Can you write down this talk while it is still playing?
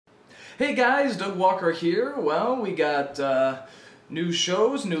Hey guys, Doug Walker here. Well, we got new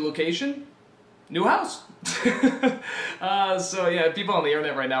shows, new location, new house. So yeah, people on the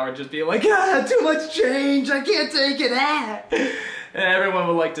internet right now are just being like, too much change, I can't take it, And everyone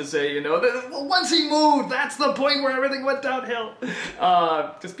would like to say, you know, well, once he moved, that's the point where everything went downhill.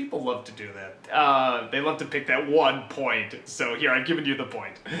 Because people love to do that. They love to pick that one point. So here, I've given you the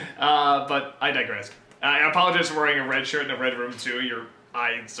point. But I digress. I apologize for wearing a red shirt in a red room too. Your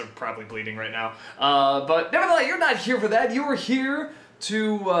eyes are probably bleeding right now. But nevertheless, you're not here for that. You are here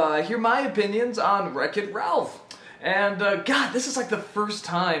to hear my opinions on Wreck-It Ralph. And God, this is like the first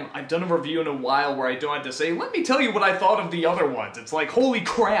time I've done a review in a while where I don't have to say, let me tell you what I thought of the other ones. It's like, holy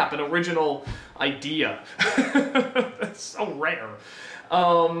crap, an original idea. That's so rare.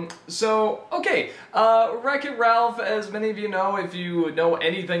 Okay, Wreck-It Ralph, as many of you know, if you know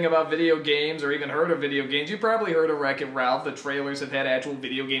anything about video games or even heard of video games, you probably heard of Wreck-It Ralph. The trailers have had actual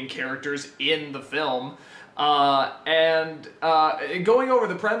video game characters in the film. Going over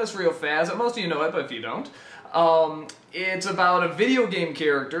the premise real fast, most of you know it, but if you don't, it's about a video game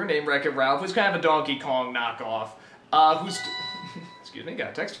character named Wreck-It Ralph, who's kind of a Donkey Kong knockoff, who's... Excuse me, got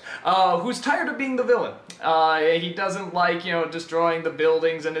a text. Who's tired of being the villain. He doesn't like, you know, destroying the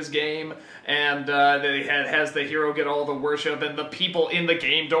buildings in his game, and has the hero get all the worship, and the people in the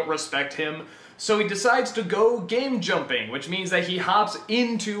game don't respect him. So he decides to go game jumping, which means that he hops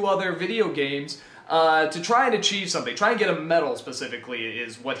into other video games to try and achieve something. Try and get a medal, specifically,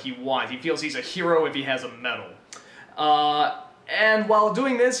 is what he wants. He feels he's a hero if he has a medal. And while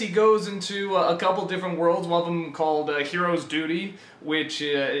doing this, he goes into a couple different worlds, one of them called Hero's Duty, which,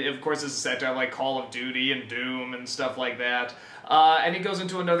 of course, is a satire like Call of Duty and Doom and stuff like that. And he goes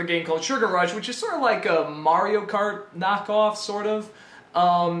into another game called Sugar Rush, which is sort of like a Mario Kart knockoff, sort of.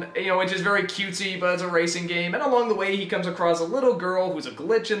 You know, which is very cutesy, but it's a racing game, and along the way he comes across a little girl who's a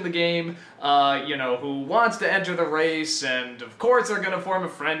glitch in the game, you know, who wants to enter the race, and of course they're gonna form a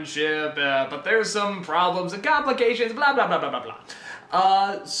friendship, but there's some problems and complications, blah blah blah blah blah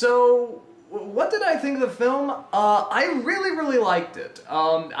blah. So, what did I think of the film? I really liked it.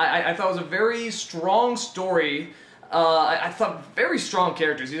 I thought it was a very strong story. I thought very strong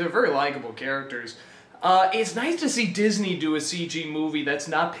characters. These are very likable characters. It's nice to see Disney do a CG movie that's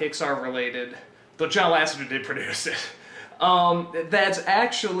not Pixar related, though John Lasseter did produce it. That's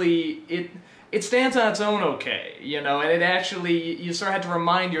actually, it stands on its own okay, you know, and it actually, you sort of have to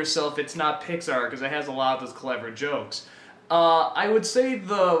remind yourself it's not Pixar because it has a lot of those clever jokes. I would say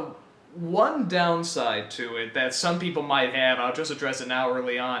the one downside to it that some people might have, I'll just address it now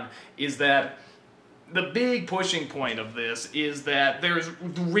early on, is that the big pushing point of this is that there's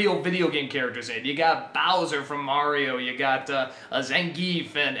real video game characters in it. You got Bowser from Mario, you got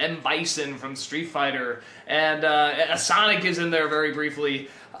Zangief and M. Bison from Street Fighter, and Sonic is in there very briefly.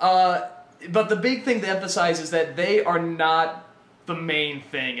 But the big thing to emphasize is that they are not the main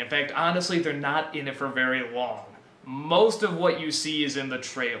thing. In fact, honestly, they're not in it for very long. Most of what you see is in the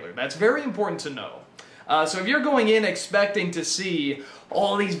trailer. That's very important to know. So if you're going in expecting to see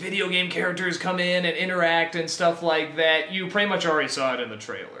all these video game characters come in and interact and stuff like that, you pretty much already saw it in the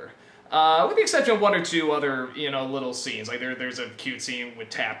trailer. With the exception of one or two other, you know, little scenes. Like there's a cute scene with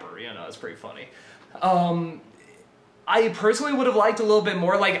Tapper, you know, it's pretty funny. I personally would have liked a little bit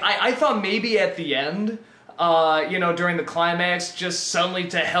more. Like, I thought maybe at the end, you know, during the climax, just suddenly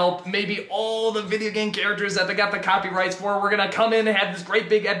to help maybe all the video game characters that they got the copyrights for, we're gonna come in and have this great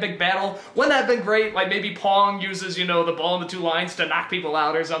big epic battle. Wouldn't that have been great? Like maybe Pong uses, you know, the ball in the two lines to knock people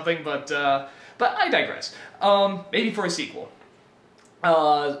out or something, but I digress. Maybe for a sequel.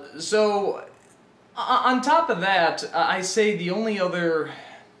 So, on top of that, I say the only other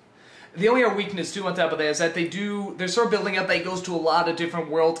weakness too on top of that is that they're sort of building up that it goes to a lot of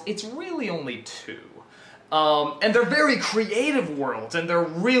different worlds. It's really only two. And they're very creative worlds, and they're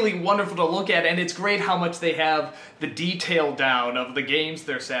really wonderful to look at, and it's great how much they have the detail down of the games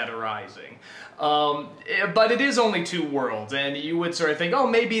they're satirizing. But it is only two worlds, and you would sort of think, oh,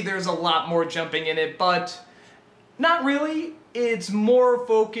 maybe there's a lot more jumping in it, but not really. It's more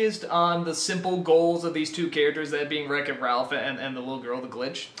focused on the simple goals of these two characters, that being Wreck-It Ralph and the little girl, the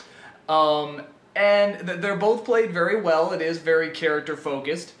glitch. And they're both played very well. It is very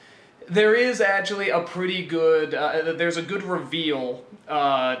character-focused. There is actually a pretty good, there's a good reveal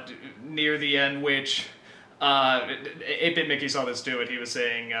near the end, which 8-Bit Mickey saw this too, and he was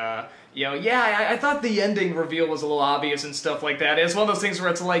saying, you know, yeah, I thought the ending reveal was a little obvious and stuff like that. And it's one of those things where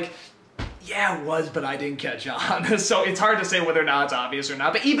it's like, yeah, it was, but I didn't catch on. So it's hard to say whether or not it's obvious or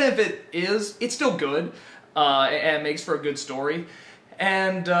not. But even if it is, it's still good, and it makes for a good story.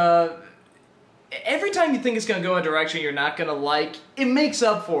 And every time you think it's going to go in a direction you're not going to like, it makes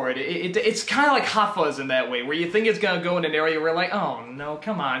up for it. It's kind of like Hot Fuzz in that way, where you think it's going to go in an area where you're like, oh no,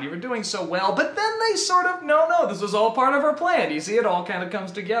 come on, you were doing so well, but then they sort of, no, this was all part of our plan. You see, it all kind of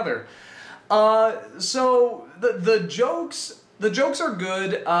comes together. So the jokes are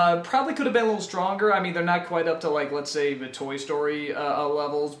good. Probably could have been a little stronger. I mean, they're not quite up to, like, let's say, the Toy Story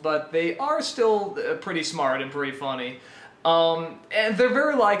levels, but they are still pretty smart and pretty funny. And they're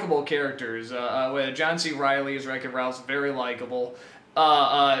very likable characters. John C. Reilly as Wreck-It Ralph's very likable.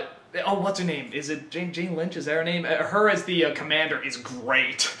 What's her name? Is it Jane Lynch? Is that her name? Her as the commander is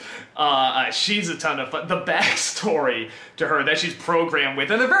great. She's a ton of fun. The backstory to her that she's programmed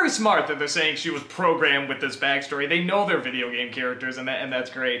with, and they're very smart that they're saying she was programmed with this backstory. They know they're video game characters, and that's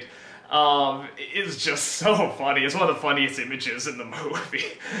great. It's just so funny. It's one of the funniest images in the movie.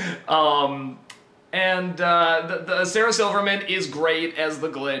 And the Sarah Silverman is great as the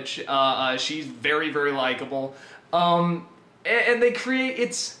Glitch. She's very, very likable. And they create,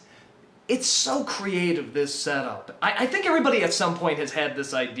 it's so creative, this setup. I think everybody at some point has had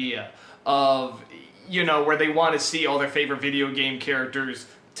this idea of, you know, where they want to see all their favorite video game characters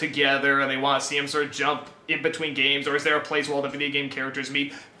together, and they want to see them sort of jump in between games, or is there a place where all the video game characters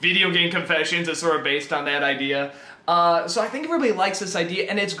meet? Video Game Confessions is sort of based on that idea. So I think everybody likes this idea,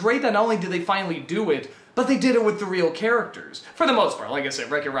 and it's great that not only did they finally do it, but they did it with the real characters. For the most part, like I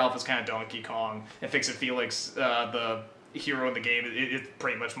said, Wreck-It Ralph is kind of Donkey Kong, and Fix-It Felix, the hero in the game, it's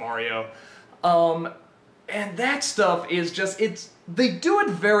pretty much Mario. And that stuff is just, they do it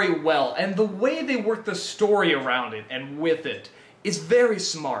very well, and the way they work the story around it and with it is very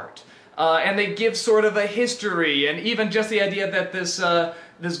smart. And they give sort of a history, and even just the idea that this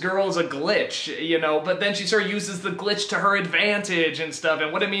girl is a glitch, you know, but then she sort of uses the glitch to her advantage and stuff,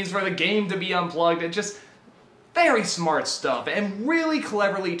 and what it means for the game to be unplugged, and just very smart stuff, and really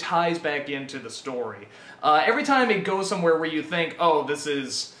cleverly ties back into the story. Every time it goes somewhere where you think, oh, this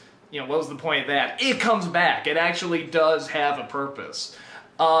is, you know, what was the point of that? It comes back. It actually does have a purpose.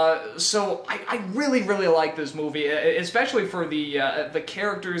 So I really, really like this movie, especially for the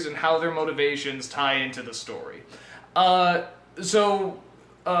characters and how their motivations tie into the story.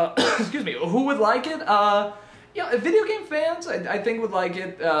 Excuse me, who would like it? Yeah, video game fans, I think, would like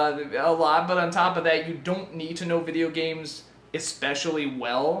it a lot, but on top of that, you don't need to know video games especially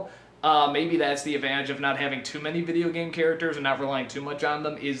well. Maybe that's the advantage of not having too many video game characters and not relying too much on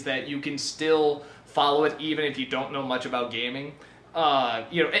them, is that you can still follow it even if you don't know much about gaming.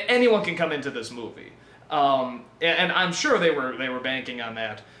 You know, anyone can come into this movie. And I'm sure they were banking on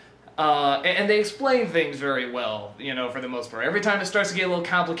that. And they explain things very well, you know, for the most part. Every time it starts to get a little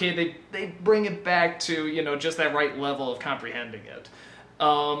complicated, they bring it back to, you know, just that right level of comprehending it.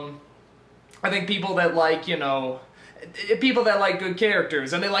 I think people that like, you know, people that like good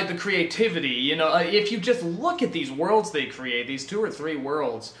characters, and they like the creativity, you know, if you just look at these worlds they create, these 2 or 3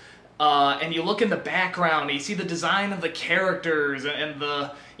 worlds, and you look in the background, and you see the design of the characters, and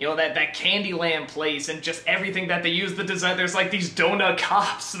the, you know, that Candyland place, and just everything that they use, the design, there's like these donut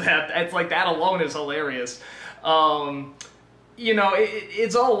cops, it's like, that alone is hilarious. You know,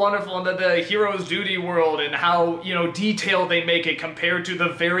 it's all wonderful in the Hero's Duty world, and how, you know, detailed they make it compared to the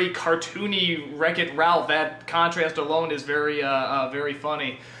very cartoony Wreck-It Ralph. That contrast alone is very, very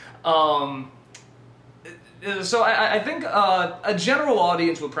funny. So I think a general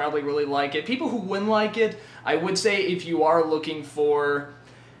audience would probably really like it. People who wouldn't like it, I would say, if you are looking for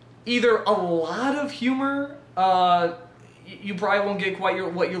either a lot of humor, you probably won't get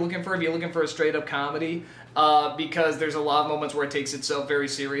quite what you're looking for if you're looking for a straight-up comedy, because there's a lot of moments where it takes itself very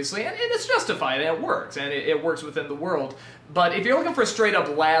seriously, and it's justified, and it works, and it works within the world. But if you're looking for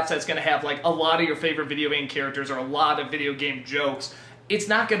straight-up laughs that's going to have, like, a lot of your favorite video game characters or a lot of video game jokes, it's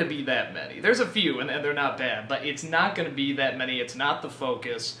not going to be that many. There's a few, and they're not bad, but it's not going to be that many. It's not the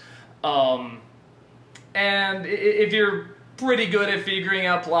focus. And if you're pretty good at figuring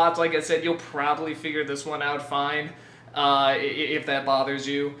out plots, like I said, you'll probably figure this one out fine, if that bothers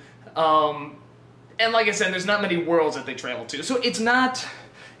you. And like I said, there's not many worlds that they travel to, so it's not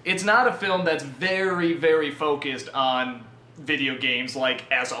a film that's very, very focused on video games, like,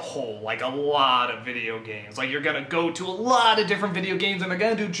 as a whole, like a lot of video games. Like, you're gonna go to a lot of different video games, and they're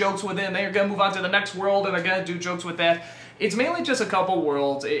gonna do jokes with it, and they're gonna move on to the next world, and they're gonna do jokes with that. It's mainly just a couple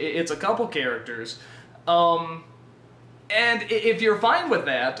worlds, it's a couple characters, and if you're fine with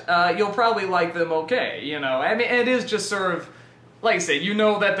that, you'll probably like them okay, you know? I mean, it is just sort of, like I said, you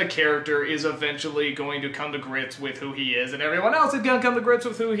know that the character is eventually going to come to grips with who he is, and everyone else is gonna come to grips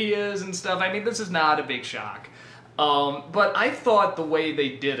with who he is and stuff. I mean, this is not a big shock. But I thought the way they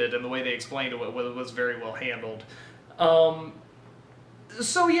did it and the way they explained it was very well handled.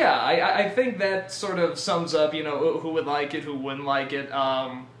 So yeah, I think that sort of sums up, you know, who would like it, who wouldn't like it.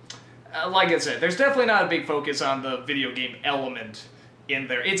 Like I said, there's definitely not a big focus on the video game element in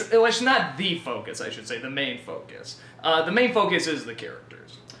there. It's not the focus, I should say, the main focus. The main focus is the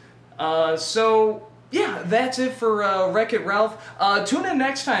characters. So yeah, that's it for Wreck-It Ralph. Tune in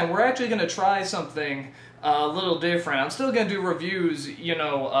next time. We're actually going to try something a little different. I'm still going to do reviews, you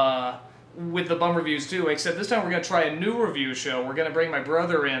know, with the bum reviews too, except this time we're going to try a new review show. We're going to bring my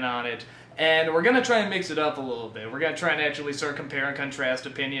brother in on it, and we're going to try and mix it up a little bit. We're going to try and actually start compare and contrast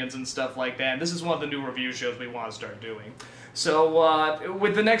opinions and stuff like that. And this is one of the new review shows we want to start doing. So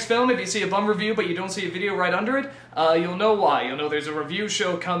with the next film, if you see a bum review but you don't see a video right under it, you'll know why. You'll know there's a review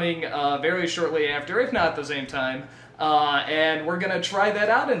show coming very shortly after, if not at the same time. And we're going to try that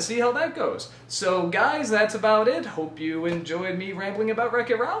out and see how that goes. So guys, that's about it. Hope you enjoyed me rambling about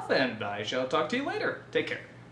Wreck-It Ralph, and I shall talk to you later. Take care.